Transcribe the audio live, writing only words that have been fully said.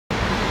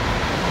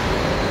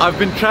I've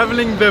been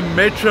traveling the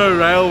metro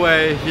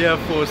railway here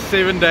for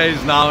 7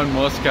 days now in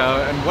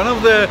Moscow, and one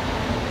of the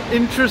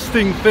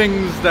interesting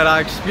things that I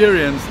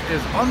experienced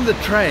is on the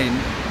train,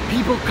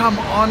 people come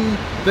on,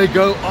 they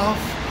go off,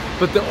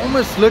 but they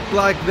almost look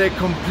like they're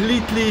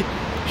completely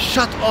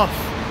shut off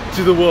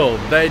to the world.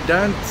 They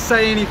don't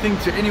say anything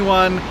to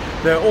anyone,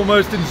 they're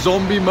almost in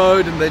zombie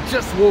mode, and they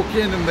just walk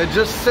in and they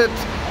just sit,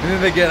 and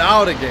then they get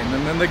out again,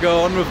 and then they go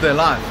on with their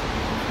life.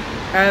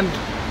 And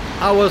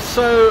I was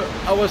so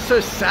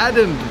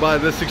saddened by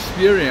this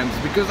experience,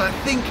 because I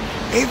think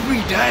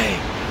every day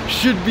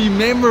should be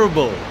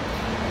memorable.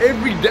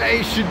 Every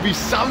day should be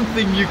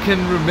something you can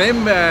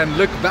remember and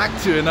look back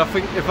to. And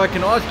if I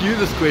can ask you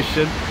this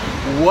question,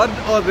 what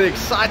are the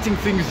exciting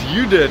things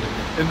you did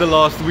in the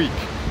last week,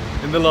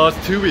 in the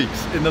last 2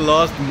 weeks, in the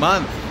last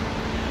month?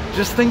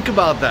 Just think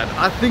about that.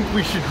 I think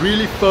we should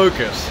really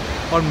focus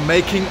on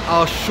making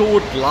our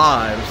short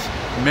lives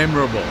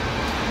memorable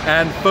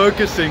and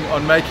focusing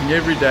on making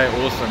every day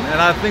awesome.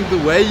 And I think the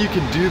way you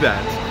can do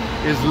that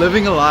is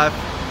living a life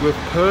with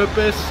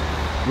purpose,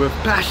 with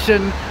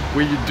passion,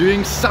 where you're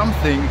doing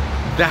something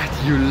that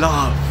you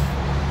love.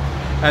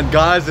 And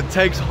guys, it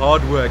takes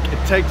hard work.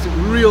 It takes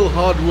real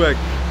hard work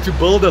to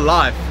build a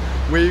life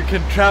where you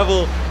can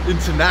travel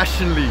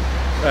internationally,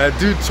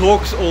 do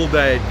talks all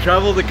day,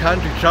 travel the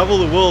country, travel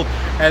the world,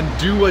 and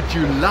do what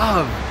you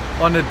love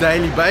on a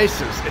daily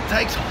basis. It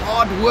takes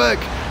hard work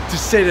to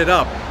set it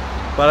up,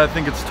 but I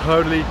think it's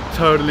totally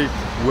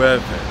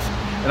worth it.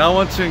 And I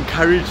want to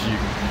encourage you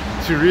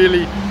to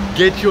really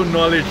get your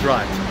knowledge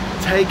right,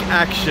 take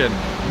action,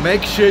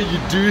 make sure you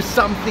do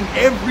something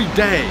every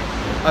day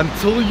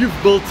until you've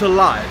built a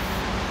life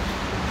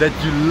that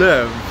you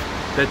live,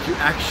 that you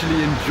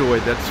actually enjoy,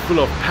 that's full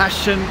of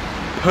passion,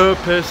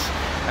 purpose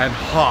and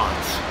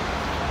heart.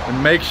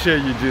 And make sure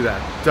you do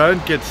that.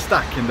 Don't get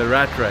stuck in the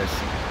rat race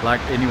like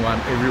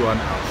everyone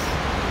else.